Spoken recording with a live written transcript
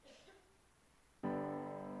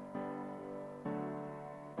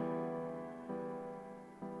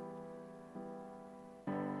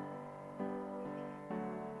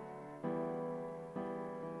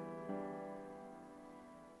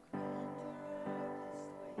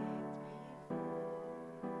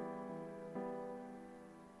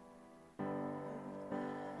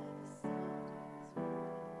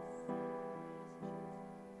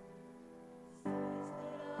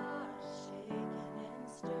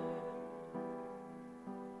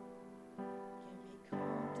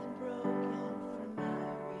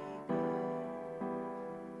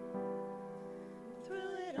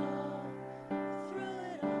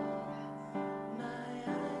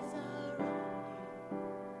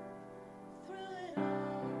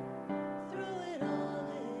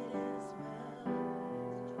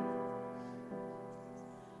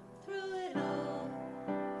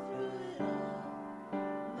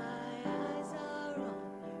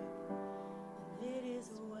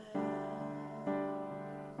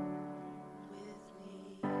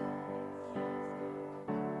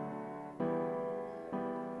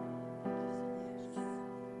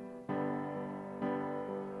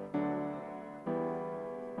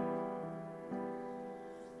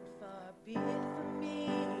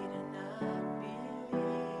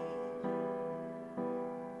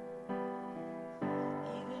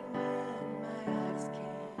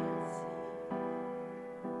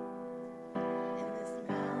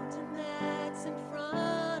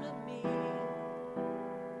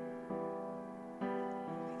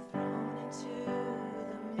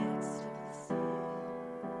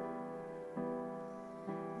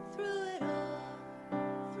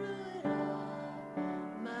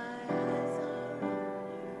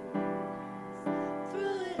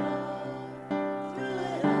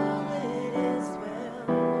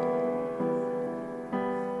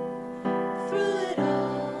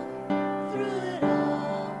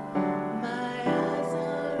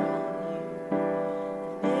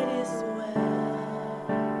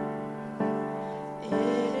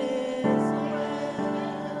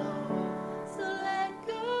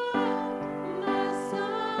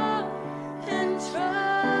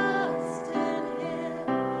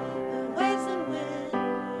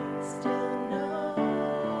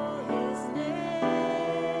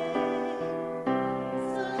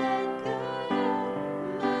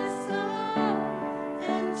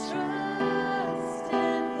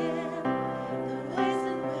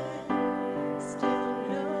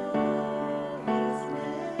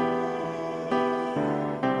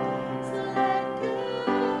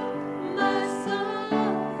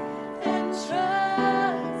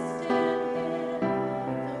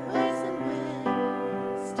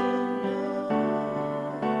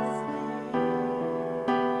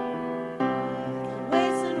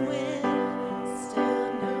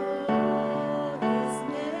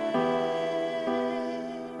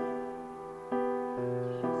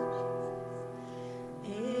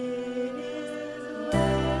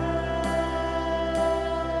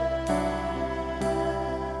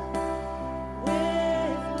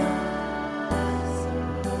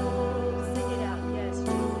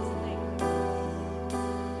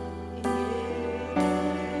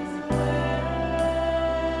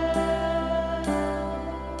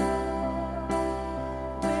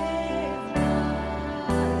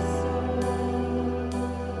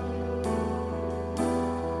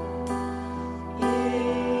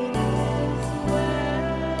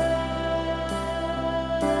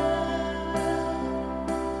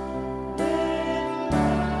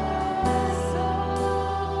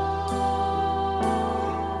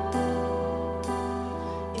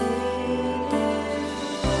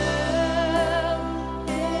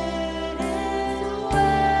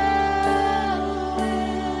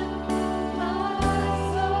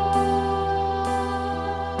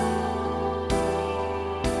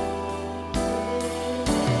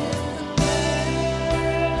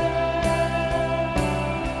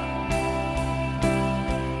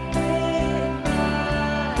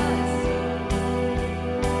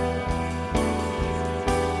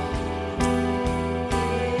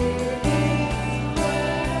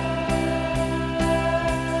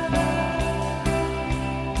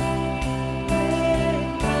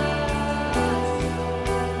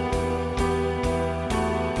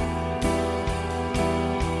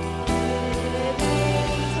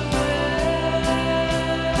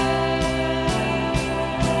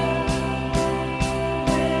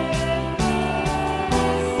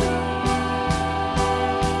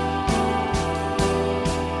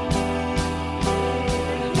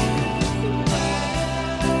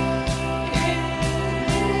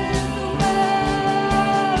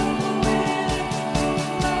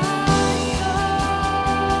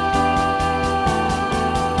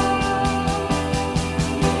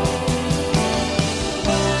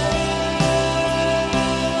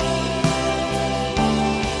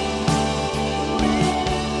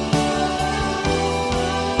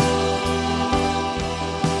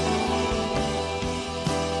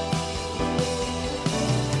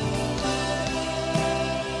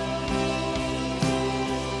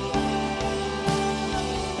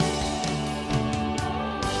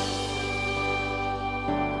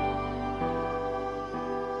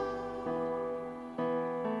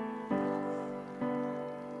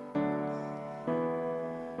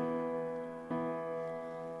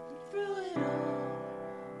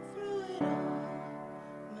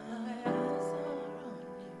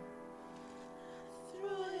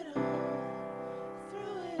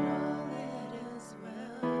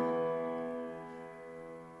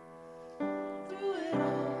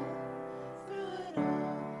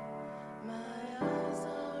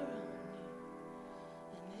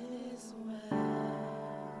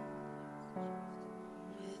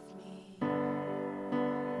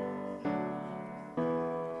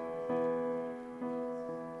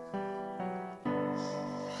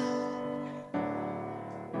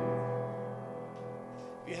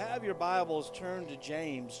have your Bibles, turn to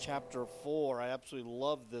James chapter 4. I absolutely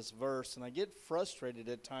love this verse, and I get frustrated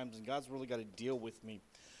at times, and God's really got to deal with me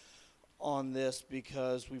on this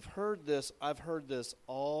because I've heard this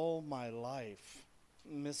all my life,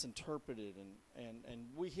 misinterpreted, and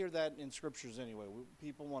we hear that in scriptures anyway.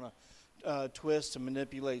 People want to twist and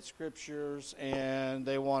manipulate scriptures, and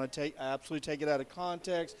they want to absolutely take it out of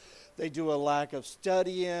context. They do a lack of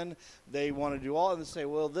studying. They want to do all and say,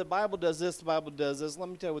 well, the Bible does this, the Bible does this. Let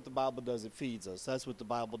me tell you what the Bible does. It feeds us. That's what the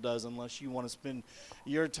Bible does, unless you want to spend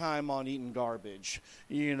your time on eating garbage.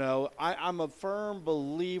 You know, I'm a firm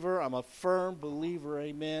believer,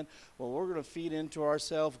 amen. Well, we're going to feed into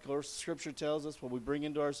ourselves. Of course, Scripture tells us what we bring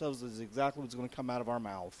into ourselves is exactly what's going to come out of our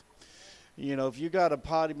mouth. You know, if you got a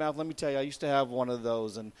potty mouth, let me tell you, I used to have one of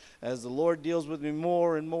those. And as the Lord deals with me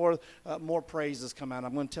more and more, more praises come out.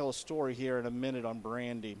 I'm going to tell a story here in a minute on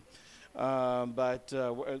Brandy. That's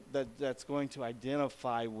going to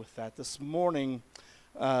identify with that. This morning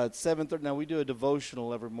at 7:30, now we do a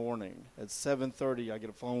devotional every morning. At 7:30, I get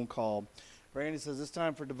a phone call. Brandy says, it's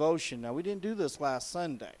time for devotion. Now, we didn't do this last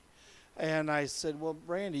Sunday. And I said, well,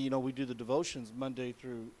 Brandy, you know, we do the devotions Monday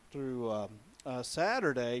through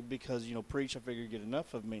Saturday because, you know, preach, I figure you get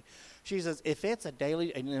enough of me. She says, if it's a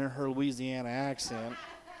daily, and in her Louisiana accent,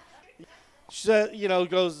 she said, you know,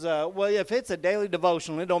 goes, well, if it's a daily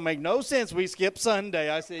devotional, it don't make no sense we skip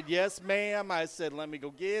Sunday. I said, yes, ma'am. I said, let me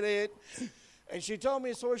go get it. And she told me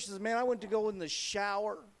a story. She says, man, I went to go in the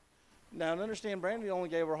shower. Now, and understand, Brandy only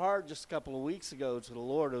gave her heart just a couple of weeks ago to the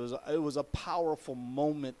Lord. It was a powerful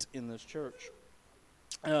moment in this church.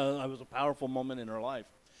 It was a powerful moment in her life.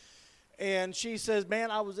 And she says,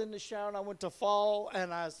 man, I was in the shower and I went to fall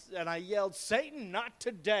and I yelled, Satan, not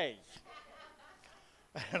today.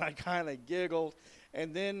 And I kind of giggled.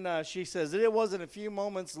 And then she says, it wasn't a few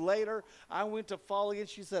moments later, I went to fall again.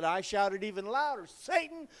 She said, I shouted even louder,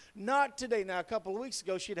 Satan, not today. Now, a couple of weeks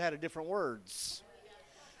ago, she'd had a different words.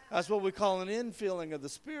 That's what we call an infilling of the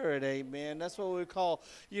Spirit, amen. That's what we call,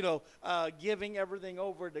 you know, giving everything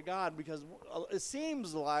over to God, because it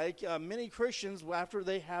seems like many Christians, after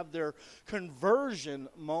they have their conversion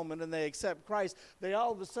moment and they accept Christ, they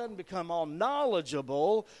all of a sudden become all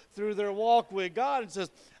knowledgeable through their walk with God and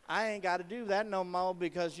says, I ain't got to do that no more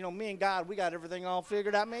because, you know, me and God, we got everything all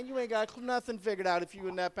figured out. Man, you ain't got nothing figured out if you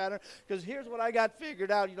in that pattern. Because here's what I got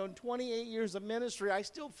figured out. You know, in 28 years of ministry, I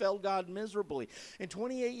still failed God miserably. In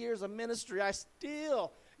 28 years of ministry, I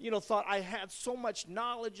still, you know, thought I had so much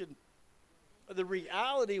knowledge. And the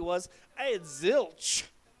reality was I had zilch.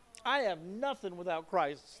 I have nothing without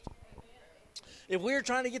Christ. If we're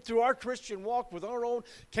trying to get through our Christian walk with our own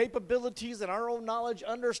capabilities and our own knowledge,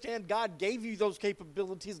 understand God gave you those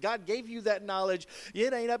capabilities. God gave you that knowledge.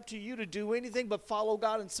 It ain't up to you to do anything but follow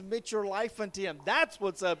God and submit your life unto Him. That's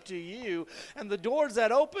what's up to you. And the doors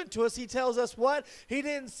that open to us, He tells us what? He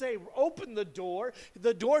didn't say open the door.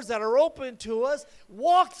 The doors that are open to us,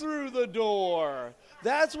 walk through the door.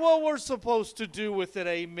 That's what we're supposed to do with it,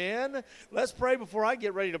 amen. Let's pray before I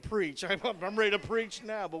get ready to preach. I'm ready to preach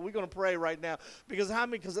now, but we're going to pray right now. Because how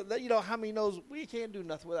many knows we can't do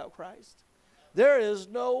nothing without Christ? There is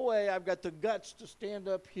no way I've got the guts to stand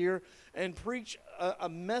up here and preach a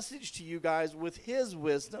message to you guys with his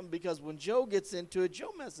wisdom, because when Joe gets into it,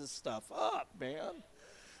 Joe messes stuff up, man.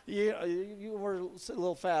 Yeah, you were a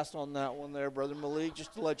little fast on that one there, Brother Malik,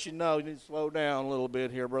 just to let you know. You need to slow down a little bit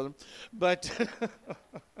here, brother. But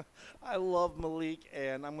I love Malik,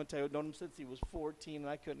 and I'm going to tell you, I've known him since he was 14, and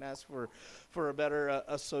I couldn't ask for a better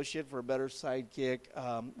associate, for a better sidekick.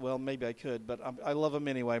 Well, maybe I could, but I love him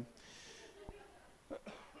anyway.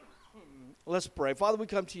 Let's pray. Father, we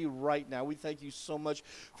come to you right now. We thank you so much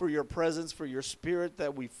for your presence, for your spirit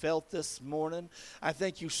that we felt this morning. I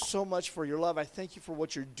thank you so much for your love. I thank you for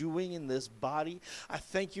what you're doing in this body. I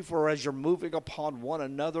thank you for as you're moving upon one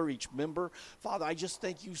another, each member. Father, I just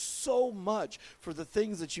thank you so much for the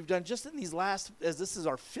things that you've done just in these last, as this is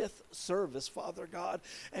our 5th service, Father God,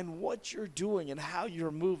 and what you're doing and how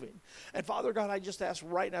you're moving. And Father God, I just ask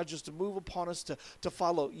right now just to move upon us to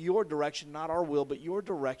follow your direction, not our will, but your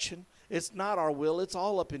direction. It's not our will. It's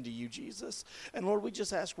all up into you, Jesus. And Lord, we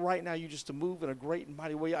just ask right now you just to move in a great and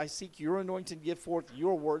mighty way. I seek your anointing to give forth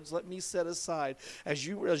your words. Let me set aside as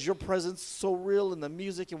your presence so real in the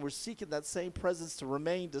music, and we're seeking that same presence to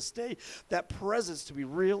remain, to stay, that presence to be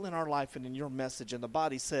real in our life and in your message. And the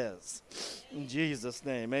body says, in Jesus'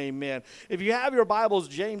 name, amen. If you have your Bibles,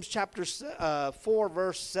 James chapter 4,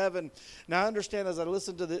 verse 7. Now, I understand as I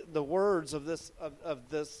listen to the words of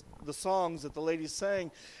the songs that the ladies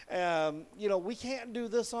sang, you know, we can't do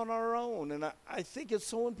this on our own. And I think it's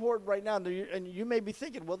so important right now. And you may be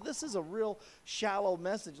thinking, well, this is a real shallow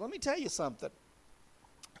message. Let me tell you something.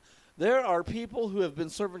 There are people who have been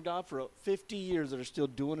serving God for 50 years that are still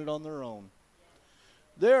doing it on their own.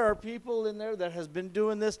 There are people in there that has been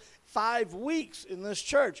doing this 5 weeks in this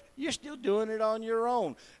church. You're still doing it on your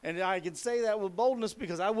own. And I can say that with boldness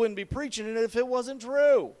because I wouldn't be preaching it if it wasn't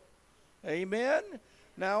true. Amen?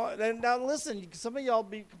 Now listen, some of y'all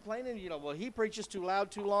be complaining, well, he preaches too loud,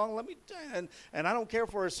 too long. And I don't care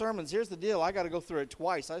for his sermons. Here's the deal. I got to go through it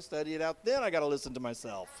twice. I study it out, then I got to listen to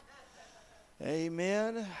myself.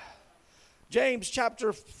 Amen? James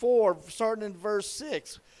chapter 4, starting in verse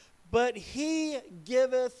 6. But he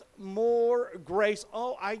giveth more grace.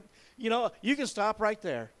 You can stop right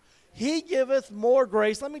there. He giveth more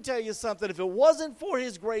grace. Let me tell you something. If it wasn't for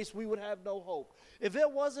his grace, we would have no hope. If it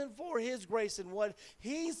wasn't for his grace and what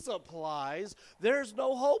he supplies, there's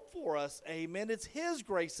no hope for us. Amen. It's his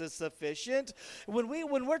grace is sufficient. When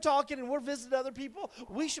we're talking and we're visiting other people,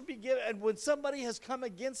 we should be giving. And when somebody has come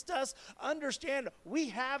against us, understand we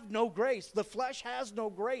have no grace. The flesh has no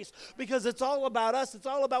grace because it's all about us. It's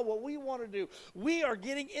all about what we want to do. We are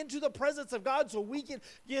getting into the presence of God so we can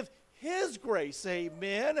give his grace,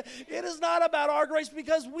 amen. It is not about our grace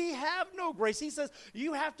because we have no grace. He says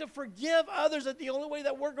you have to forgive others, and the only way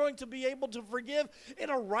that we're going to be able to forgive in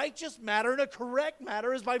a righteous manner, in a correct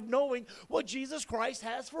manner, is by knowing what Jesus Christ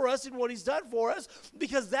has for us and what he's done for us,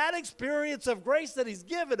 because that experience of grace that he's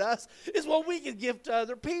given us is what we can give to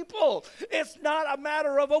other people. It's not a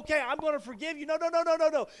matter of, okay, I'm going to forgive you. No.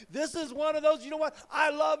 This is one of those, you know what? I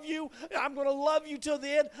love you. I'm going to love you till the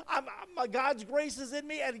end. God's grace is in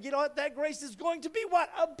me, and you know what? That grace is going to be what?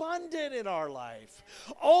 Abundant in our life.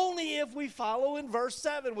 Only if we follow in verse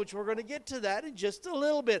 7, which we're going to get to that in just a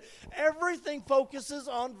little bit. Everything focuses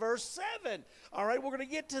on verse 7. All right, we're going to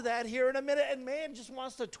get to that here in a minute. And man just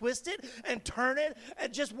wants to twist it and turn it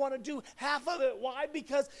and just want to do half of it. Why?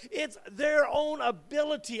 Because it's their own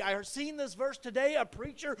ability. I seen this verse today. A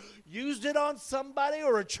preacher used it on somebody,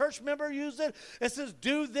 or a church member used it. It says,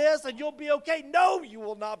 do this and you'll be okay. No, you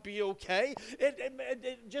will not be okay.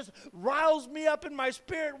 It just riles me up in my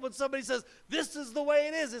spirit when somebody says, this is the way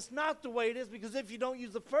it is. It's not the way it is, because if you don't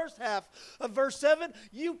use the first half of verse 7,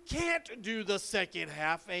 you can't do the second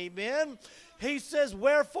half. Amen. He says,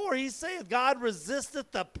 wherefore he saith, God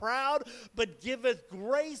resisteth the proud, but giveth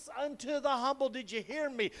grace unto the humble. Did you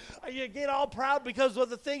hear me? You get all proud because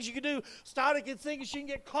of the things you can do. Started can sing, and she can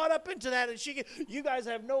get caught up into that. And you guys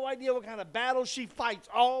have no idea what kind of battle she fights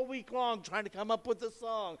all week long trying to come up with a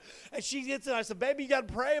song. And she gets in. I said, baby, you got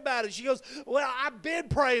to pray about it. She goes, well, I've been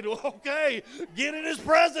praying. Okay, get in his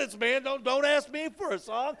presence, man. Don't ask me for a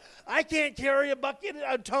song. I can't carry a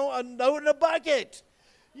note in a bucket.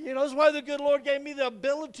 That's why the good Lord gave me the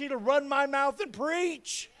ability to run my mouth and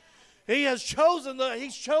preach. He's chosen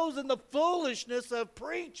the foolishness of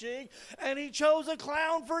preaching, and he chose a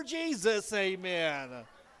clown for Jesus. Amen.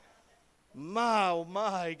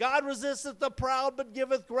 My. God resisteth the proud, but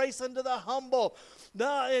giveth grace unto the humble.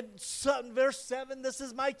 Now, in verse 7, this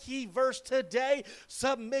is my key verse today.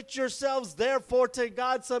 Submit yourselves, therefore, to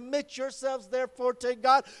God. Submit yourselves, therefore, to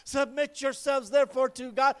God. Submit yourselves, therefore,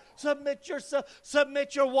 to God. Submit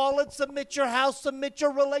your wallet, submit your house, submit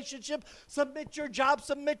your relationship, submit your job,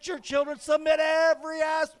 submit your children, submit every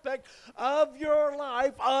aspect of your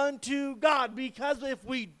life unto God. Because if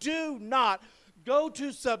we do not go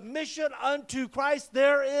to submission unto Christ,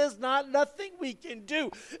 there is nothing we can do.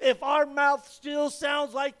 If our mouth still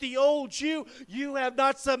sounds like the old you have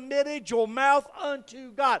not submitted your mouth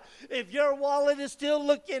unto God. If your wallet is still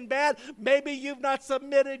looking bad, maybe you've not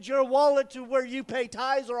submitted your wallet to where you pay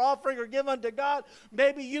tithes or offering or give unto God.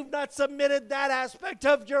 Maybe you've not submitted that aspect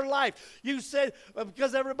of your life. You said,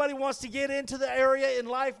 because everybody wants to get into the area in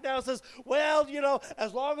life now, says, well,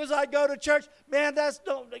 as long as I go to church, man,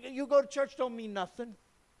 you go to church don't mean nothing.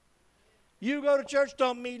 You go to church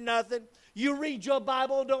don't mean nothing. You read your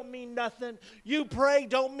Bible don't mean nothing. You pray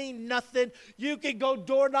don't mean nothing. You can go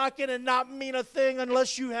door knocking and not mean a thing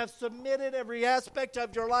unless you have submitted every aspect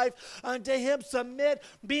of your life unto him. Submit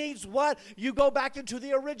means what? You go back into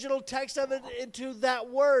the original text of it, into that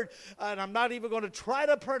word. And I'm not even going to try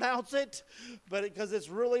to pronounce it, but because it's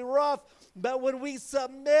really rough. But when we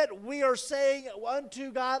submit, we are saying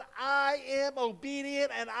unto God, I am obedient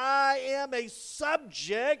and I am a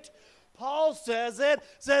subject. Paul says it.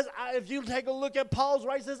 Says, if you take a look at Paul's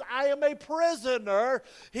right, says, I am a prisoner.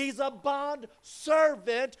 He's a bond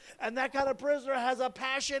servant. And that kind of prisoner has a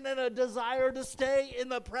passion and a desire to stay in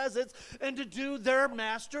the presence and to do their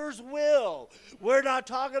master's will. We're not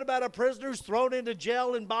talking about a prisoner who's thrown into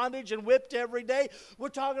jail in bondage and whipped every day. We're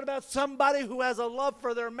talking about somebody who has a love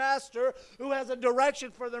for their master, who has a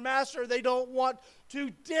direction for their master. They don't want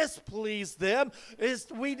to displease them.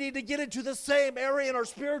 We need to get into the same area in our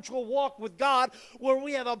spiritual walk with God where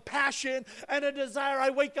we have a passion and a desire. I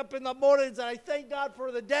wake up in the mornings and I thank God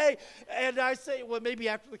for the day, and I say, well, maybe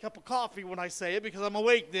after the cup of coffee when I say it, because I'm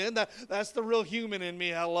awake then. That's the real human in me.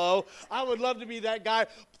 Hello. I would love to be that guy,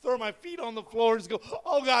 throw my feet on the floor and just go,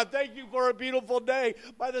 oh, God, thank you for a beautiful day.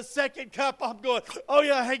 By the second cup, I'm going, oh,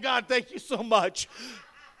 yeah, hey, God, thank you so much.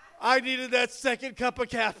 I needed that second cup of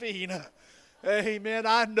caffeine. Amen.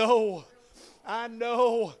 I know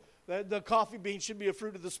that the coffee bean should be a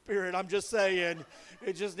fruit of the Spirit. I'm just saying,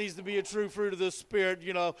 it just needs to be a true fruit of the Spirit.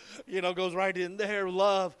 Goes right in there.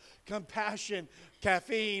 Love, compassion,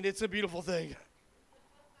 caffeine. It's a beautiful thing.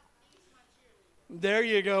 There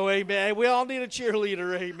you go. Amen. We all need a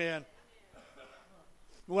cheerleader. Amen.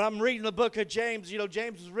 When I'm reading the book of James,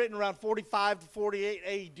 James was written around 45 to 48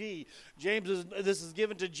 A.D. This is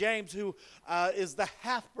given to James, who is the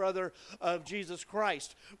half-brother of Jesus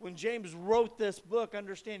Christ. When James wrote this book,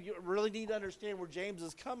 you really need to understand where James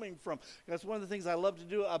is coming from. That's one of the things I love to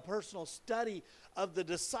do, a personal study of the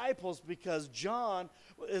disciples, because John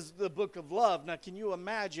is the book of love. Now, can you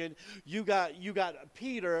imagine? You got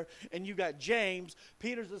Peter and you got James.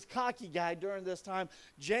 Peter's this cocky guy during this time.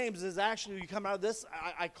 James is actually, you come out of this,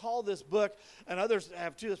 I call this book, and others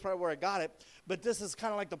have too, that's probably where I got it, but this is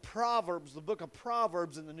kind of like the Proverbs, the book of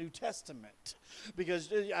Proverbs in the New Testament.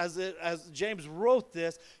 Because as James wrote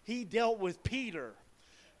this, he dealt with Peter.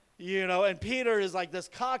 And Peter is like this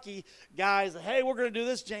cocky guy. He's like, hey, we're going to do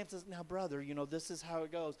this. James says, now, brother, this is how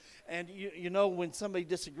it goes. And, when somebody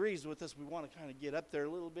disagrees with us, we want to kind of get up there a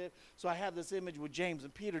little bit. So I have this image with James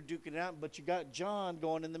and Peter duking it out, but you got John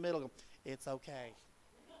going in the middle. It's okay.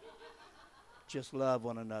 Just love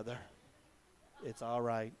one another. It's all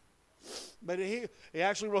right. But he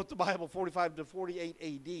actually wrote the Bible 45 to 48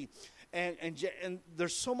 A.D., and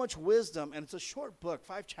there's so much wisdom, and it's a short book,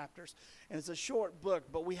 5 chapters, and it's a short book,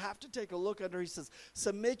 but we have to take a look under. He says,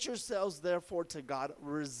 submit yourselves therefore to God,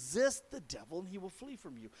 resist the devil, and he will flee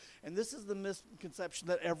from you. And this is the misconception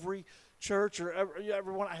that every church or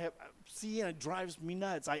everyone I see, and it drives me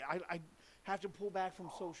nuts. I have to pull back from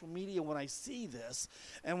social media when I see this,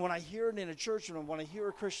 and when I hear it in a church, and when I hear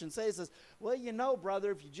a Christian say, it says, well,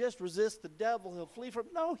 brother, if you just resist the devil, he'll flee from.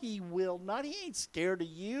 No, he will not. He ain't scared of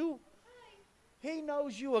you. He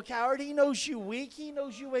knows you a coward. He knows you weak. He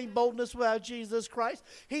knows you ain't boldness without Jesus Christ.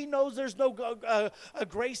 He knows there's no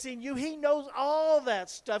grace in you. He knows all that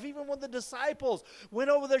stuff. Even when the disciples went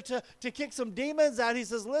over there to kick some demons out, he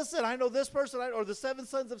says, listen, I know this person, or the 7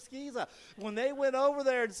 sons of Sceva. When they went over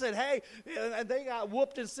there and said, hey, and they got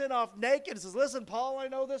whooped and sent off naked, he says, listen, Paul, I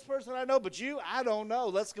know this person, I know, but you, I don't know.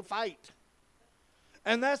 Let's go fight.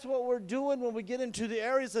 And that's what we're doing when we get into the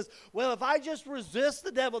area. It says, well, if I just resist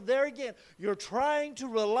the devil, there again, you're trying to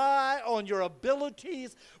rely on your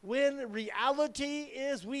abilities when reality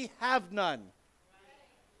is we have none.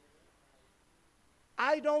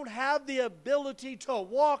 I don't have the ability to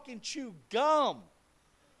walk and chew gum.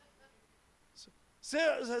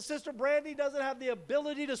 Sister Brandy doesn't have the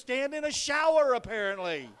ability to stand in a shower,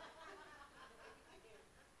 apparently.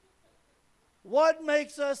 What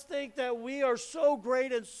makes us think that we are so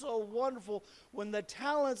great and so wonderful when the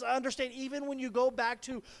talents, I understand, even when you go back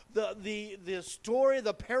to the story,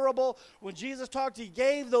 the parable, when Jesus talked, he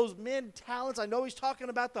gave those men talents. I know he's talking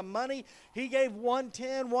about the money. He gave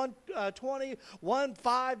 110, 120,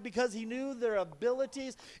 15 because he knew their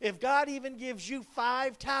abilities. If God even gives you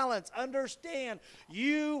 5 talents, understand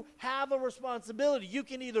you have a responsibility. You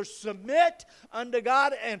can either submit unto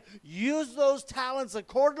God and use those talents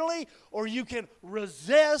accordingly, or you can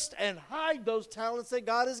resist and hide those talents that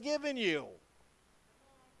God has given you.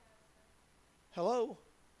 Hello?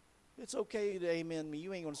 It's okay to amen me.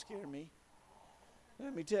 You ain't going to scare me.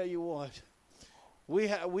 Let me tell you what. We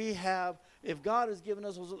have, if God has given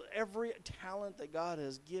us every talent that God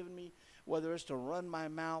has given me, whether it's to run my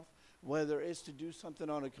mouth, whether it's to do something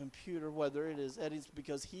on a computer, whether it's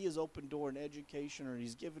because he has opened door in education, or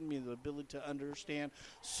he's given me the ability to understand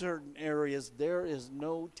certain areas. There is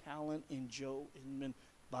no talent in Joe Inman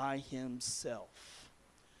by himself.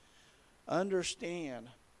 Understand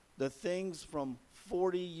the things from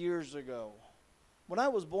 40 years ago. When I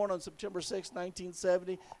was born on September 6,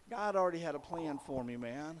 1970, God already had a plan for me,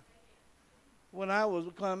 man. When I was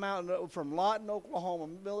coming out from Lawton, Oklahoma,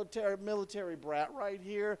 military brat right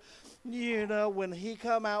here, when he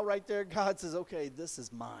come out right there, God says, okay, this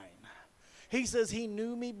is mine. He says he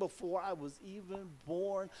knew me before I was even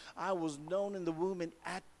born. I was known in the womb, and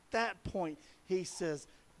at that point, he says,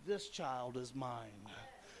 this child is mine.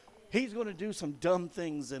 He's going to do some dumb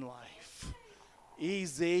things in life.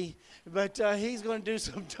 Easy. But he's going to do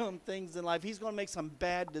some dumb things in life. He's going to make some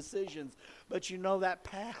bad decisions. But you know that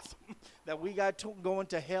path that we got going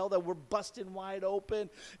to hell, that we're busting wide open.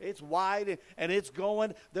 It's wide and it's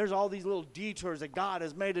going. There's all these little detours that God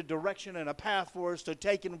has made a direction and a path for us to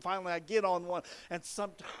take. And finally I get on one. And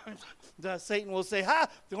sometimes Satan will say, they're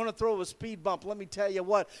going to throw a speed bump. Let me tell you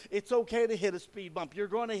what, it's okay to hit a speed bump. You're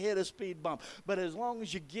going to hit a speed bump. But as long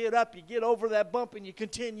as you get up, you get over that bump and you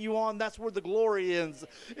continue on, that's where the glory is,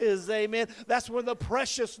 amen. That's where the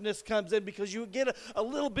preciousness comes in, because you get a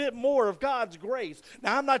little bit more of God's grace.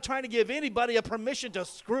 Now, I'm not trying to give anybody a permission to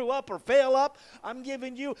screw up or fail up. I'm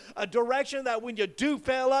giving you a direction that when you do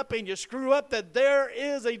fail up and you screw up, that there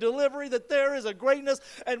is a delivery, that there is a greatness.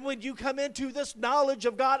 And when you come into this knowledge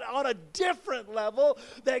of God on a different level,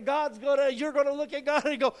 that you're going to look at God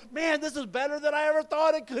and go, man, this is better than I ever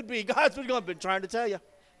thought it could be. God's been trying to tell you.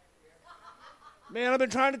 Man, I've been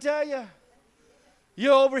trying to tell you.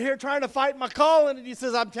 You're over here trying to fight my calling, and he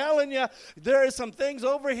says, I'm telling you, there is some things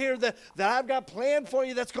over here that I've got planned for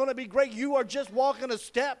you that's going to be great. You are just walking a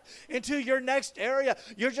step into your next area.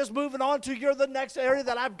 You're just moving on to the next area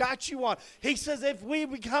that I've got you on. He says, if we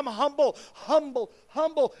become humble,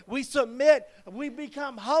 we submit, we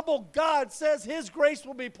become humble, God says his grace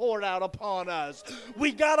will be poured out upon us.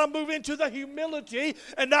 We got to move into the humility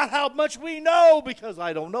and not how much we know, because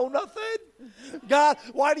I don't know nothing. God,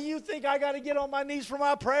 why do you think I got to get on my knees for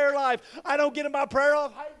my prayer life? I don't get in my prayer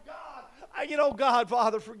life. Hey, God, God,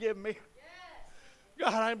 Father, forgive me. Yes.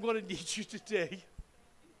 God, I'm going to need you today.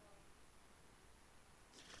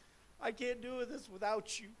 I can't do this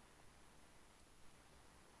without you.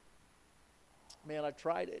 Man, I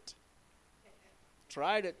tried it.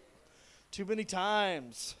 Tried it too many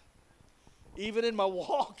times, even in my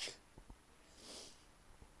walk.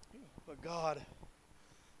 But God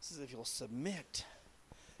says, if you'll submit.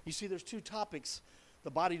 You see, there's two topics the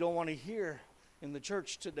body don't want to hear in the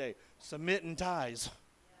church today: submit and tithes.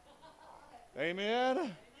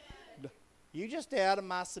 Amen. You just stay out of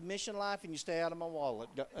my submission life and you stay out of my wallet,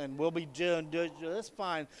 and we'll be doing that's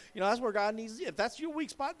fine. That's where God needs. If that's your weak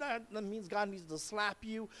spot, that means God needs to slap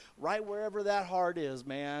you right wherever that heart is,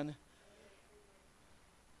 man.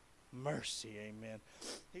 Mercy, amen.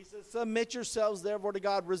 He says, submit yourselves therefore to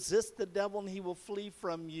God. Resist the devil and he will flee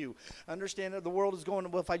from you. Understand that the world is going,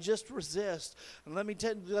 well, if I just resist. And let me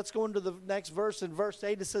tell you, let's go into the next verse. In verse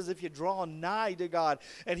 8, it says, if you draw nigh to God,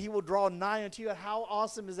 and he will draw nigh unto you. How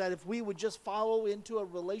awesome is that if we would just follow into a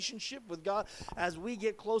relationship with God as we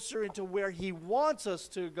get closer into where he wants us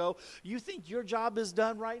to go. You think your job is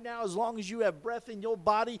done right now? As long as you have breath in your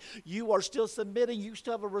body, you are still submitting. You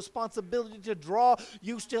still have a responsibility to draw.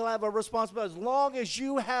 You still have a responsibility. As long as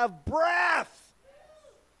you have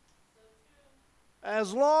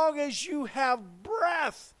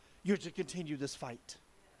breath, you're to continue this fight.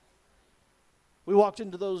 We walked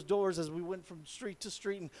into those doors as we went from street to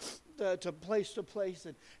street and to place,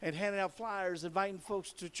 and handing out flyers, inviting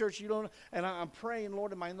folks to church. And I'm praying,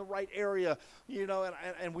 Lord, am I in the right area?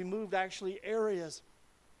 And we moved actually areas.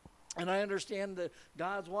 And I understand that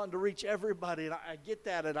God's wanting to reach everybody, and I get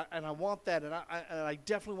that, and I want that, and I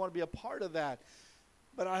definitely want to be a part of that.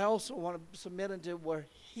 But I also want to submit into where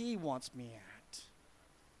he wants me at.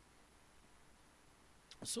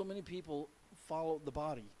 So many people follow the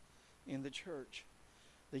body in the church.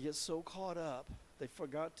 They get so caught up, they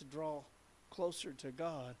forgot to draw closer to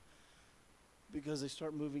God because they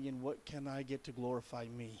start moving in, what can I get to glorify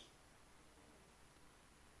me?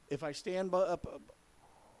 If I stand up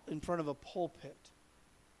in front of a pulpit.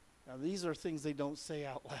 Now, these are things they don't say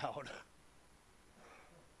out loud.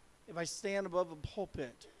 If I stand above a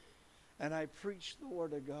pulpit and I preach the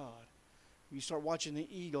word of God, you start watching the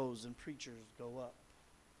egos and preachers go up.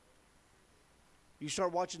 You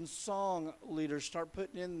start watching song leaders start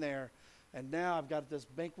putting in there, and now I've got this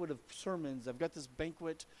banquet of sermons. I've got this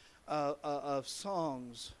banquet of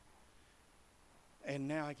songs, and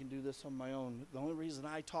now I can do this on my own. The only reason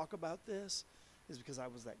I talk about this is because I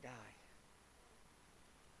was that guy.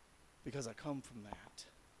 Because I come from that.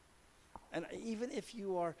 And even if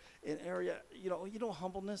you are in an area,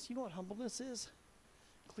 humbleness, you know what humbleness is?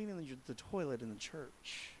 Cleaning the toilet in the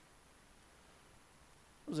church.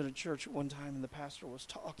 I was in a church at one time and the pastor was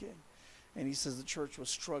talking. And he says the church was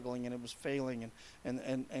struggling and it was failing.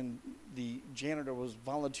 And the janitor was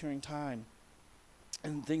volunteering time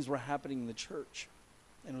And things were happening in the church,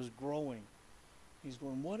 and it was growing. He's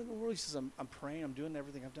going, what in the world? He says, I'm praying, I'm doing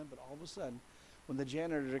everything I've done, but all of a sudden, when the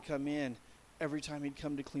janitor would come in, every time he'd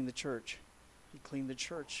come to clean the church, he'd clean the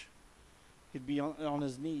church. He'd be on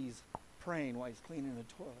his knees praying while he's cleaning the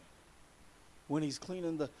toilet. When he's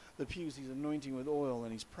cleaning the pews, he's anointing with oil,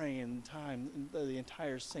 and he's praying in the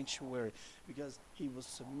entire sanctuary, because he was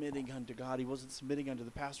submitting unto God. He wasn't submitting unto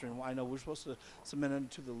the pastor. And I know we're supposed to submit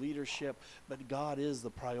unto the leadership, but God is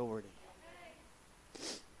the priority.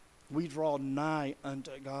 We draw nigh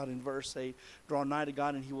unto God in verse 8. Draw nigh to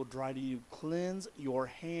God, and he will draw to you. Cleanse your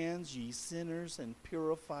hands, ye sinners, and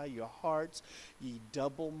purify your hearts, ye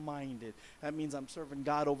double-minded. That means I'm serving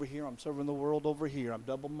God over here. I'm serving the world over here. I'm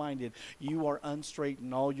double-minded. You are unstraight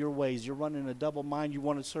in all your ways. You're running a double mind. You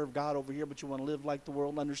want to serve God over here, but you want to live like the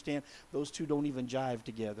world. Understand, those two don't even jive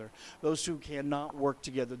together. Those two cannot work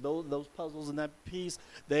together. Those puzzles in that piece,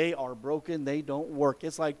 they are broken. They don't work.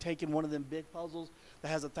 It's like taking one of them big puzzles that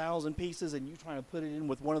has 1,000 pieces, and you trying to put it in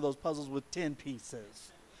with one of those puzzles with 10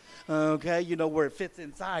 pieces. Okay, you know, where it fits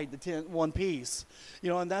inside the one piece. You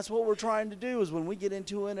know, and that's what we're trying to do, is when we get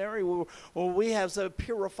into an area where we have to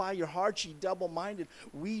purify your heart, ye double-minded.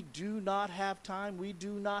 We do not have time. We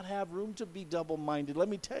do not have room to be double-minded. Let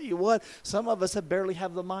me tell you what, some of us barely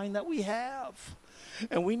have the mind that we have.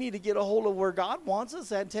 And we need to get a hold of where God wants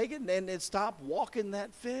us and take it and stop walking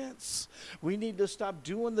that fence. We need to stop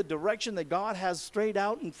doing the direction that God has straight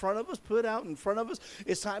out in front of us, put out in front of us.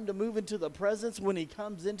 It's time to move into the presence. When he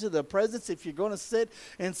comes into the presence, if you're going to sit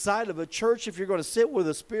inside of a church, if you're going to sit where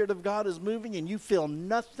the Spirit of God is moving and you feel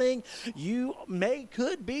nothing, you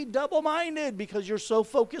could be double-minded, because you're so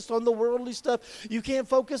focused on the worldly stuff. You can't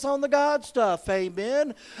focus on the God stuff.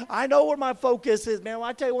 Amen. I know where my focus is, man. Well,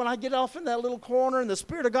 I tell you, when I get off in that little corner and the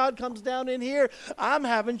Spirit of God comes down in here, I'm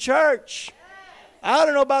having church. I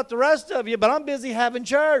don't know about the rest of you, but I'm busy having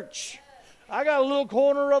church. I got a little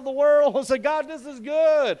corner of the world and say, God, this is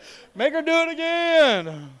good. Make her do it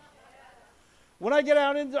again. When I get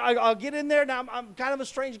out I'll get in there. Now, I'm kind of a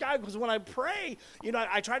strange guy, because when I pray, you know,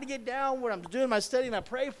 I try to get down where I'm doing my study, and I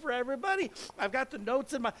pray for everybody. I've got the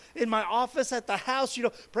notes in my office at the house, you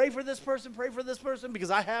know, pray for this person, because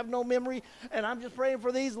I have no memory, and I'm just praying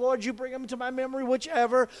for these. Lord, you bring them to my memory,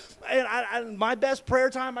 whichever. And my best prayer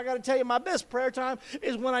time, I got to tell you, my best prayer time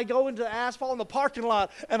is when I go into the asphalt in the parking lot,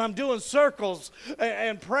 and I'm doing circles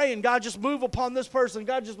and praying, God, just move upon this person.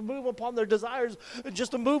 God, just move upon their desires, just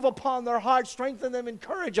to move upon their hearts, strengthen them,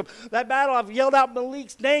 encourage them. That battle, I've yelled out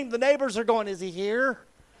Malik's name. The neighbors are going, is he here?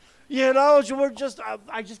 You know, so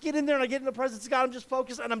I just get in there and I get in the presence of God. I'm just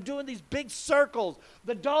focused, and I'm doing these big circles.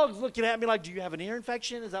 The dog's looking at me like, do you have an ear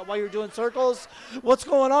infection? Is that why you're doing circles? What's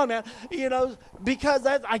going on, man? You know, because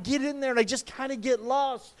I get in there and I just kind of get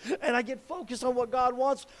lost, and I get focused on what God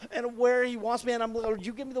wants and where he wants me. And I'm like,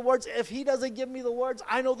 you give me the words. If he doesn't give me the words,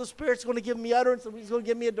 I know the Spirit's going to give me utterance, and he's going to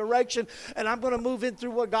give me a direction, and I'm going to move in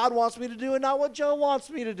through what God wants me to do and not what Joe wants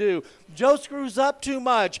me to do. Joe screws up too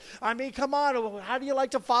much. I mean, come on. How do you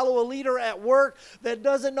like to follow a leader at work that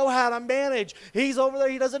doesn't know how to manage? He's over there,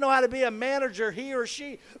 he doesn't know how to be a manager, he or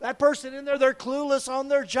she. That person in there, they're clueless on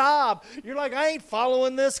their job. You're like, I ain't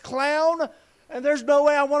following this clown. And there's no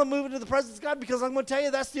way I want to move into the presence of God, because I'm going to tell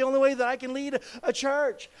you, that's the only way that I can lead a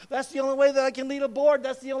church. That's the only way that I can lead a board.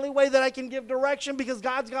 That's the only way that I can give direction, because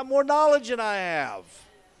God's got more knowledge than I have.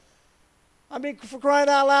 I mean, for crying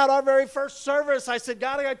out loud, our very first service, I said,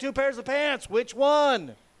 God, I got 2 pairs of pants. Which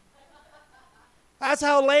one? That's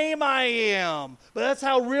how lame I am. But that's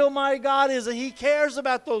how real my God is, and he cares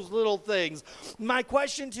about those little things. My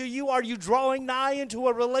question to you, are you drawing nigh into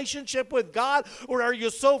a relationship with God, or are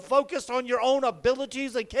you so focused on your own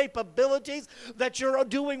abilities and capabilities that you're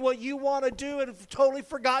doing what you want to do and totally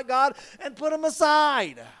forgot God and put him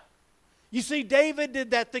aside? You see, David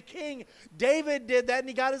did that. The king, David did that, and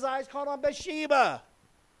he got his eyes caught on Bathsheba.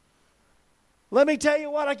 Let me tell you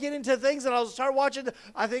what, I get into things and I'll start watching.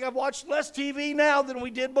 I think I've watched less TV now than we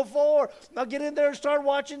did before. I'll get in there and start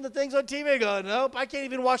watching the things on TV and go, nope, I can't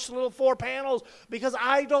even watch the little 4 panels, because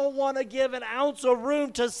I don't want to give an ounce of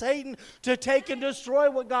room to Satan to take and destroy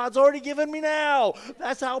what God's already given me now.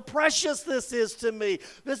 That's how precious this is to me.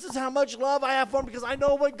 This is how much love I have for him, because I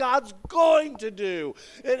know what God's going to do.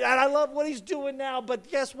 And I love what he's doing now, but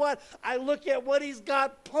guess what? I look at what he's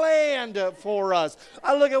got planned for us.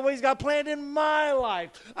 I look at what he's got planned in my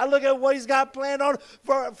life. I look at what he's got planned on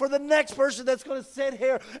for the next person that's going to sit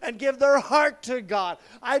here and give their heart to God.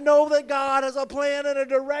 I know that God has a plan and a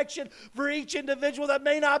direction for each individual that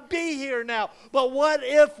may not be here now. But what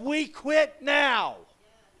if we quit now?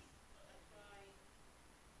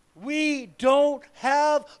 We don't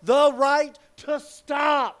have the right to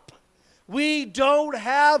stop. We don't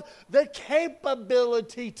have the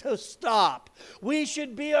capability to stop. We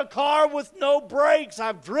should be a car with no brakes.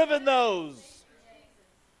 I've driven those.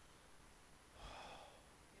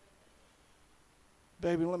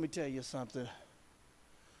 Baby, let me tell you something.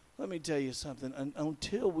 Let me tell you something.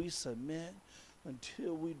 Until we submit,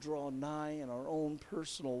 until we draw nigh in our own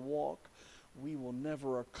personal walk, we will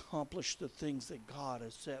never accomplish the things that God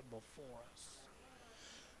has set before us.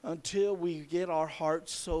 Until we get our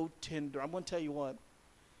hearts so tender. I'm going to tell you what. It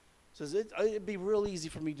says it'd be real easy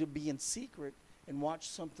for me to be in secret and watch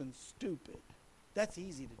something stupid. That's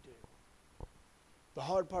easy to do. The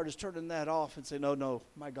hard part is turning that off and say, no,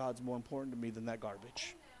 my God's more important to me than that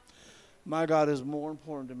garbage. My God is more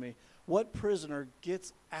important to me. What prisoner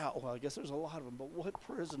gets out? Well, I guess there's a lot of them, but what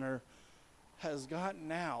prisoner has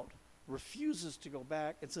gotten out, refuses to go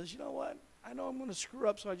back, and says, you know what? I know I'm going to screw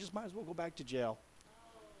up, so I just might as well go back to jail.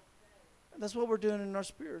 And that's what we're doing in our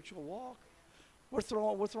spiritual walk. We're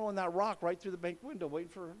throwing that rock right through the bank window, waiting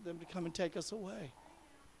for them to come and take us away.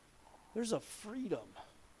 There's a freedom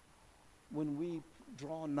when we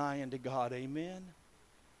draw nigh unto God. Amen.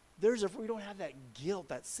 We don't have that guilt,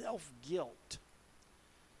 that self-guilt.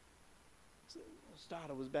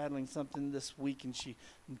 Stada was battling something this week, and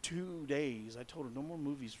in 2 days, I told her, no more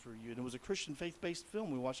movies for you. And it was a Christian faith-based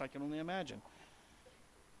film we watched, I can only imagine.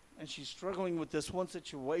 And she's struggling with this one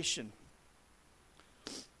situation.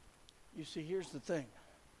 You see, here's the thing.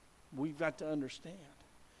 We've got to understand.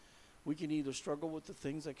 We can either struggle with the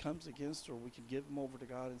things that comes against, or we can give them over to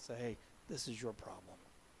God and say, hey, this is your problem.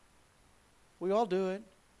 We all do it.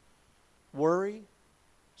 Worry,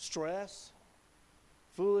 stress,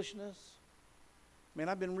 foolishness. Man,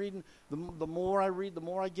 I've been reading, the more I read, the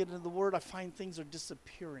more I get into the Word, I find things are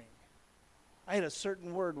disappearing. I had a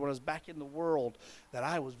certain word when I was back in the world that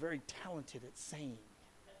I was very talented at saying.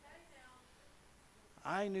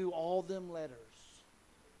 I knew all them letters.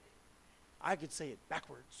 I could say it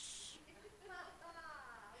backwards.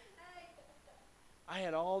 I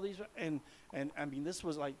had all these, and I mean, this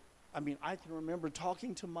was like, I can remember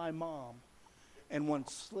talking to my mom, and one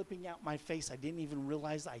slipping out my face, I didn't even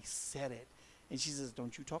realize I said it. And she says,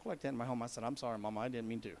 don't you talk like that in my home. I said, I'm sorry, Mama, I didn't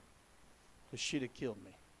mean to. Because she'd have killed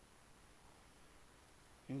me.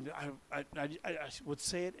 And I would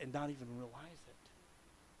say it and not even realize it.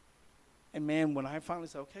 And man, when I finally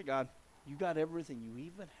said, okay, God, you got everything. You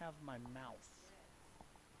even have my mouth.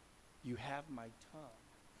 You have my tongue.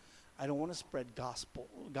 I don't want to spread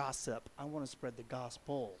gossip. I want to spread the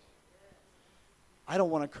gospel. I don't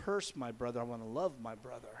want to curse my brother. I want to love my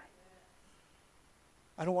brother.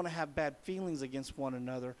 I don't want to have bad feelings against one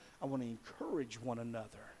another. I want to encourage one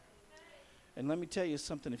another. And let me tell you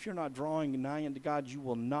something. If you're not drawing nigh unto God, you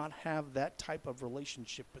will not have that type of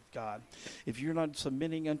relationship with God. If you're not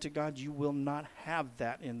submitting unto God, you will not have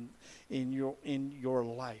that in your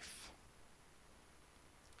life.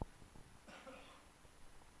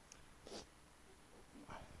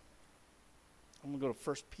 I'm going to go to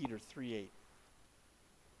 1 Peter 3:8.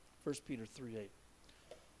 1 Peter 3:8.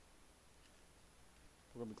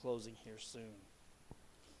 We're going to be closing here soon.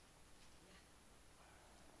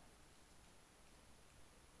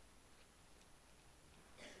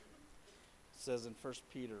 It says in 1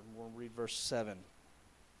 Peter, we'll read verse 7.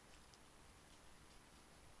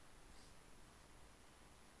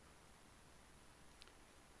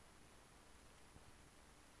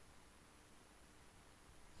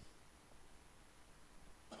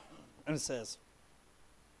 And it says,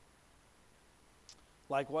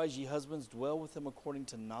 likewise, ye husbands, dwell with them according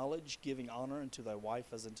to knowledge, giving honor unto thy wife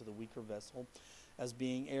as unto the weaker vessel, as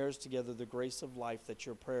being heirs together the grace of life, that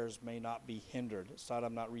your prayers may not be hindered.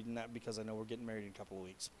 I'm not reading that because I know we're getting married in a couple of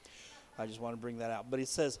weeks. I just want to bring that out. But it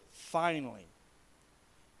says, finally,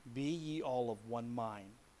 be ye all of one mind,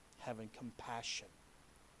 having compassion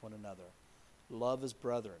one another. Love as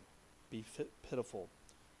brethren. Be pitiful.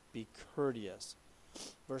 Be courteous.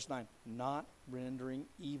 Verse 9, not rendering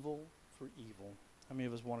evil for evil. How many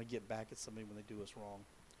of us want to get back at somebody when they do us wrong?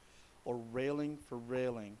 Or railing for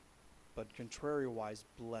railing, but contrariwise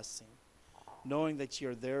blessing, knowing that ye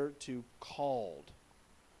are thereto called,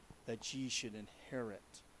 that ye should inherit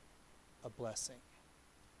a blessing.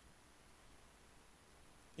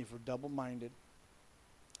 If we're double-minded,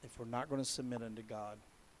 if we're not going to submit unto God,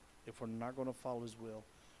 if we're not going to follow His will,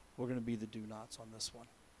 we're going to be the do-nots on this one.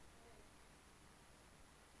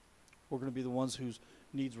 We're going to be the ones who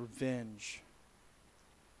needs revenge.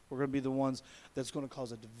 We're going to be the ones that's going to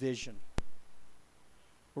cause a division.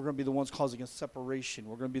 We're going to be the ones causing a separation.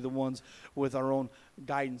 We're going to be the ones with our own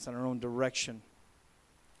guidance and our own direction,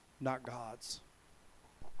 not God's.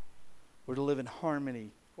 We're to live in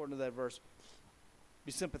harmony, according to that verse.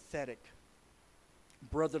 Be sympathetic.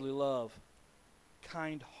 brotherly love,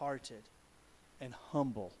 kind-hearted, and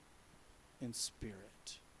humble in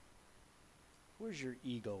spirit. Where's your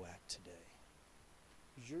ego at today?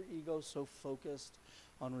 Is your ego so focused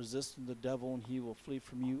on resisting the devil and he will flee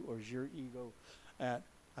from you? Or is your ego at,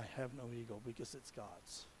 I have no ego because it's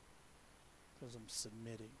God's? Because I'm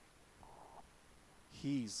submitting.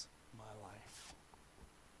 He's my life.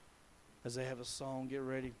 As they have a song, get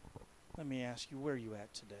ready. Let me ask you, where are you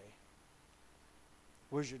at today?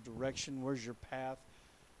 Where's your direction? Where's your path?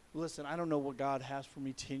 Listen, I don't know what God has for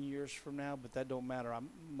me 10 years from now, but that don't matter.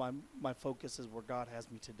 My focus is where God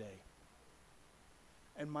has me today.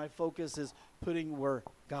 And my focus is putting where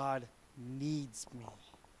God needs me.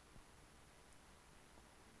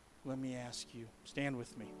 Let me ask you, stand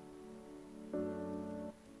with me.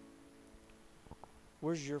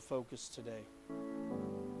 Where's your focus today?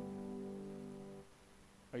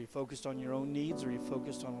 Are you focused on your own needs, or are you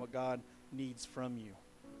focused on what God needs from you?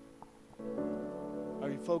 Are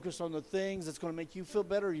you focused on the things that's going to make you feel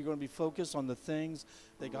better, or are you going to be focused on the things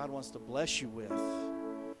that God wants to bless you with?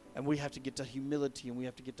 And we have to get to humility, and we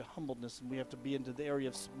have to get to humbleness, and we have to be into the area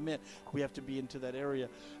of submit. We have to be into that area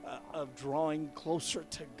of drawing closer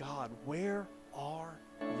to God. Where are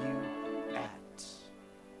you at?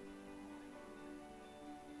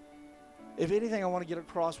 If anything I want to get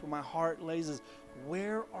across where my heart lays is,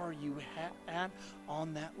 where are you at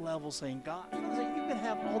on that level, saying, God, you can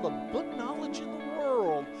have all the book knowledge in the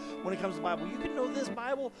world when it comes to the Bible. You can know this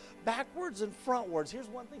Bible backwards and frontwards. Here's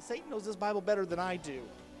one thing, Satan knows this Bible better than I do.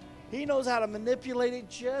 He knows how to manipulate it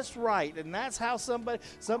just right. And that's how somebody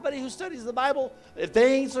who studies the Bible, if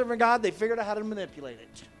they ain't serving God, they figured out how to manipulate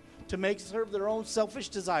it to serve their own selfish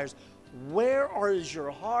desires. Where is your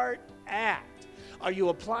heart at? Are you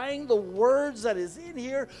applying the words that is in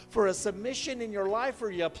here for a submission in your life, or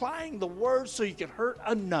are you applying the words so you can hurt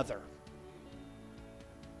another?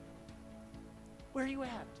 Where are you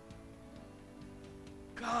at?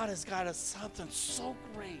 God has got us something so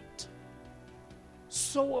great,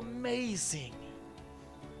 so amazing.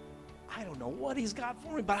 I don't know what he's got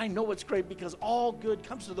for me, but I know it's great, because all good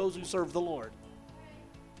comes to those who serve the Lord.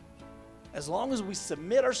 As long as we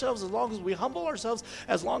submit ourselves, as long as we humble ourselves,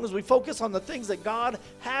 as long as we focus on the things that God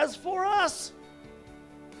has for us.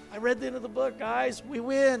 I read the end of the book, guys. We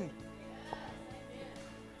win.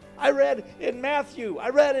 I read in Matthew. I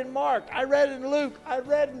read in Mark. I read in Luke. I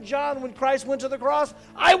read in John when Christ went to the cross.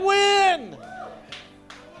 I win.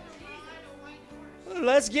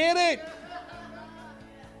 Let's get it.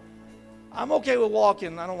 I'm okay with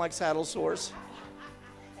walking. I don't like saddle sores.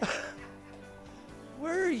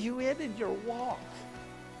 Where are you in your walk?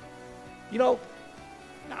 You know,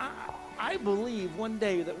 I believe one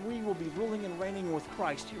day that we will be ruling and reigning with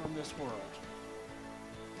Christ here in this world.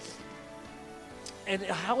 And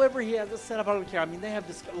however he has it set up, I don't care. I mean, they have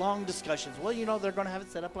long discussions. Well, you know, they're going to have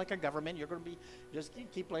it set up like a government. You're going to be, just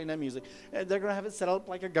keep playing that music. And they're going to have it set up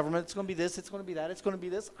like a government. It's going to be this. It's going to be that. It's going to be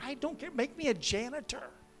this. I don't care. Make me a janitor.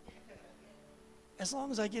 As long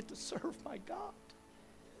as I get to serve my God.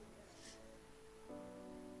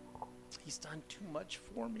 He's done too much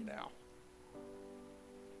for me now.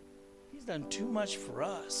 He's done too much for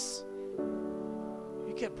us.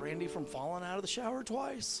 You kept Brandy from falling out of the shower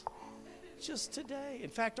twice. Just today. In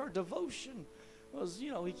fact, our devotion was,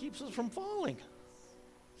 he keeps us from falling.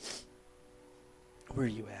 Where are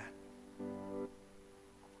you at?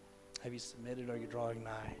 Have you submitted? Are you drawing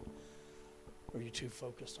nigh? Or are you too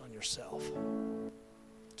focused on yourself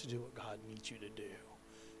to do what God needs you to do?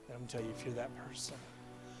 And I'm going to tell you, if you're that person,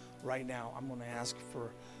 right now, I'm going to ask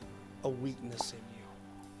for a weakness in you.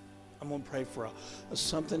 I'm going to pray for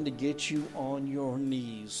something to get you on your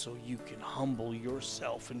knees so you can humble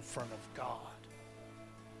yourself in front of God.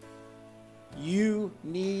 You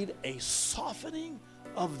need a softening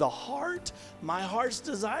of the heart. My heart's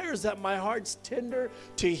desire is that my heart's tender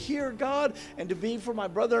to hear God and to be for my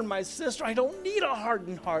brother and my sister. I don't need a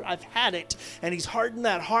hardened heart. I've had it, and he's hardened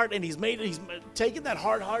that heart, and he's taken that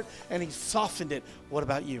hard heart and he's softened it. What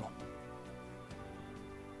about you?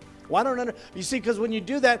 Well, I don't know. You see, because when you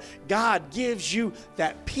do that, God gives you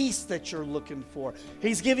that peace that you're looking for.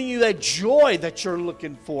 He's giving you that joy that you're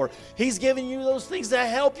looking for. He's giving you those things that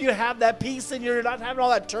help you have that peace, and you're not having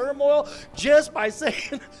all that turmoil just by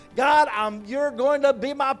saying, God, you're going to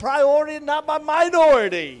be my priority, not my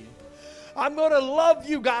minority. I'm going to love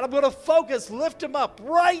you, God. I'm going to focus. Lift him up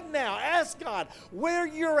right now. Ask God where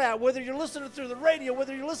you're at, whether you're listening through the radio,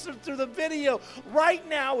 whether you're listening through the video. Right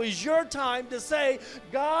now is your time to say,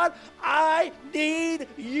 God, I need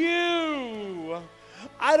you.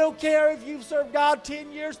 I don't care if you've served God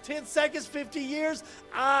 10 years, 10 seconds, 50 years.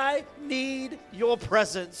 I need your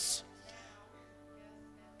presence.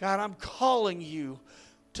 God, I'm calling you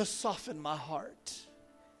to soften my heart.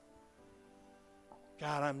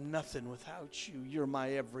 God, I'm nothing without you. You're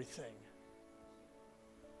my everything.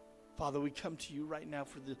 Father, we come to you right now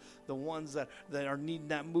for the ones that are needing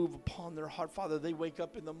that move upon their heart. Father, they wake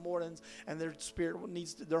up in the mornings and their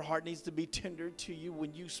their heart needs to be tender to you.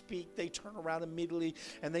 When you speak, they turn around immediately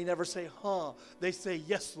and they never say, huh. They say,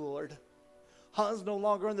 yes, Lord. Huh is no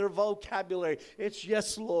longer in their vocabulary. It's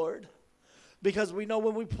yes, Lord. Because we know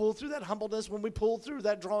when we pull through that humbleness, when we pull through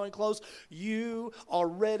that drawing close, you are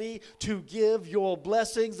ready to give your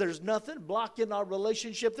blessings. There's nothing blocking our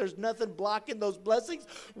relationship. There's nothing blocking those blessings.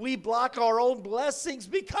 We block our own blessings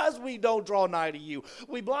because we don't draw nigh to you.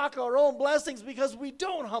 We block our own blessings because we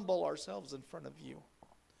don't humble ourselves in front of you.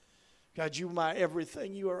 God, you are my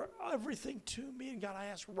everything. You are everything to me. And God, I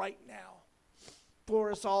ask right now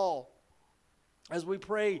for us all, as we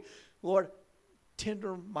pray, Lord,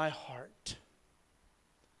 tender my heart.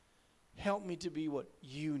 Help me to be what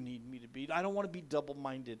you need me to be. I don't want to be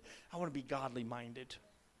double-minded. I want to be godly-minded.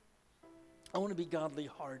 I want to be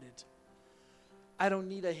godly-hearted. I don't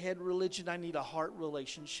need a head religion. I need a heart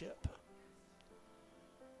relationship.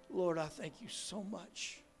 Lord, I thank you so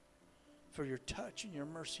much for your touch and your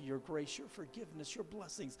mercy, your grace, your forgiveness, your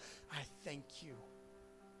blessings. I thank you.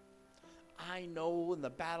 I know in the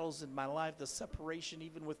battles in my life, the separation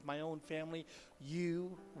even with my own family,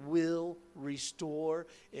 you will restore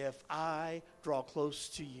if I draw close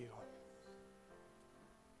to you.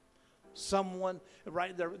 Someone,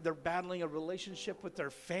 right, they're battling a relationship with their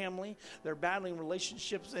family. They're battling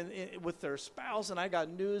relationships with their spouse, and I got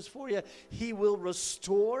news for you. He will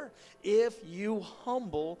restore if you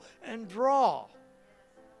humble and draw.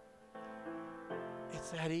 It's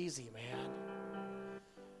that easy, man.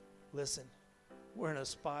 Listen, we're in a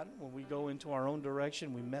spot when we go into our own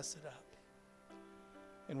direction, we mess it up.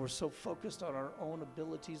 And we're so focused on our own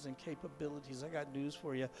abilities and capabilities. I got news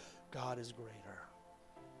for you. God is greater.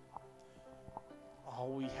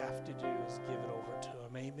 All we have to do is give it over to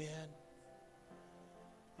him. Amen.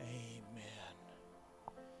 Amen.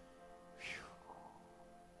 Whew.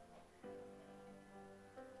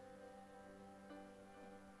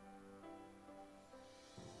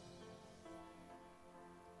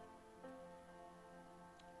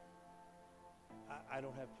 I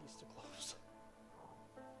don't have peace to close.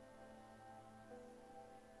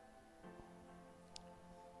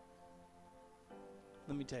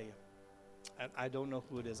 Let me tell you, I don't know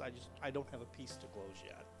who it is. I don't have a peace to close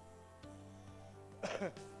yet.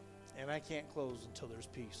 And I can't close until there's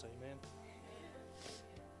peace. Amen.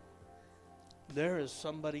 There is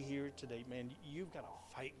somebody here today, man, you've got a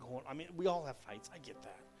fight going. I mean, we all have fights. I get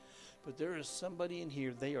that. But there is somebody in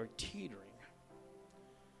here, they are teetering.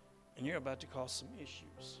 And you're about to cause some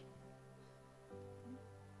issues.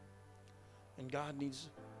 And God needs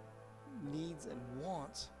and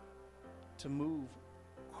wants to move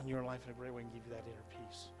on your life in a great way and give you that inner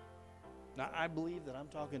peace. Now, I believe that I'm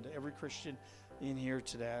talking to every Christian in here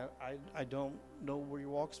today. I don't know where you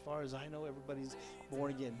walk as far as I know everybody's born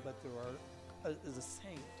again, but there is a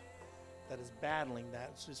saint that is battling that.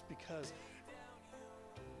 It's just because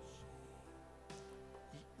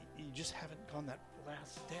you just haven't gone that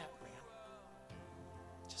last step, man.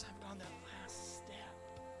 Just haven't gone that last step.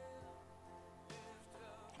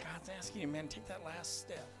 God's asking you, man, take that last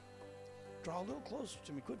step. Draw a little closer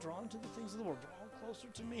to me. Quit drawing to the things of the world. Draw closer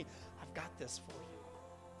to me. I've got this for you.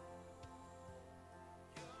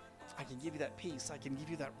 I can give you that peace. I can give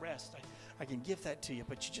you that rest. I can give that to you,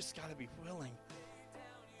 but you just got to be willing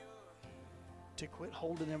to quit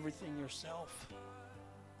holding everything yourself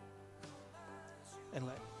and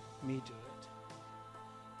let me do it.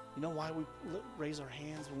 You know why we raise our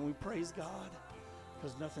hands when we praise God?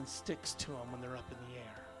 Because nothing sticks to them when they're up in the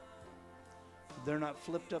air. They're not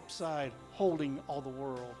flipped upside, holding all the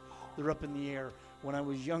world. They're up in the air. When I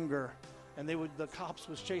was younger, and the cops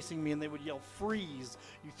was chasing me, and they would yell, freeze.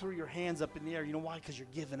 You threw your hands up in the air. You know why? Because you're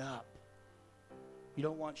giving up. You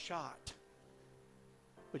don't want shot,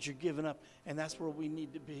 but you're giving up. And that's where we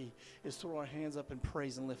need to be, is throw our hands up and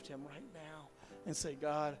praise and lift him right now and say,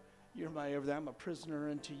 God, you're my everything. I'm a prisoner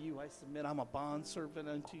unto you. I submit. I'm a bondservant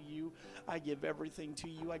unto you. I give everything to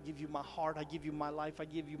you. I give you my heart. I give you my life. I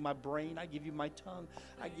give you my brain. I give you my tongue.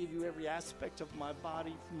 I give you every aspect of my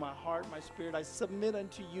body, my heart, my spirit. I submit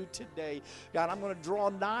unto you today. God, I'm going to draw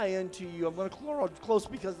nigh unto you. I'm going to draw close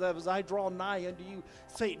because as I draw nigh unto you,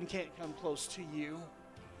 Satan can't come close to you.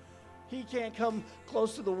 He can't come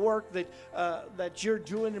close to the work that you're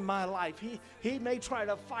doing in my life. He may try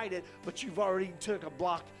to fight it, but you've already took a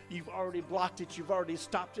block. You've already blocked it. You've already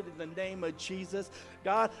stopped it in the name of Jesus.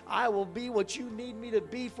 God, I will be what you need me to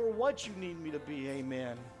be for what you need me to be.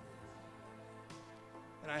 Amen.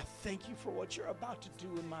 And I thank you for what you're about to do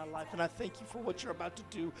in my life. And I thank you for what you're about to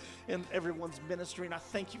do in everyone's ministry. And I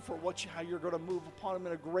thank you for how you're going to move upon them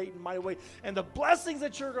in a great and mighty way. And the blessings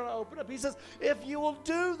that you're going to open up. He says, if you will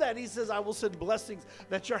do that, he says, I will send blessings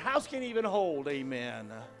that your house can't even hold.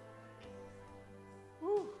 Amen.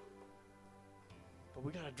 Whew. But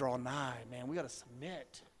we got to draw nigh, man. We got to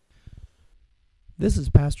submit. This is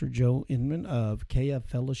Pastor Joe Inman of KF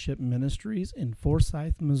Fellowship Ministries in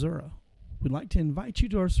Forsyth, Missouri. We'd like to invite you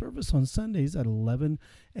to our service on Sundays at 11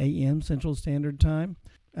 a.m. Central Standard Time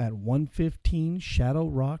at 115 Shadow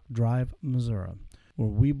Rock Drive, Missouri, where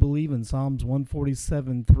we believe in Psalms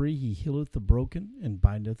 147:3, He healeth the broken and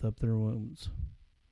bindeth up their wounds.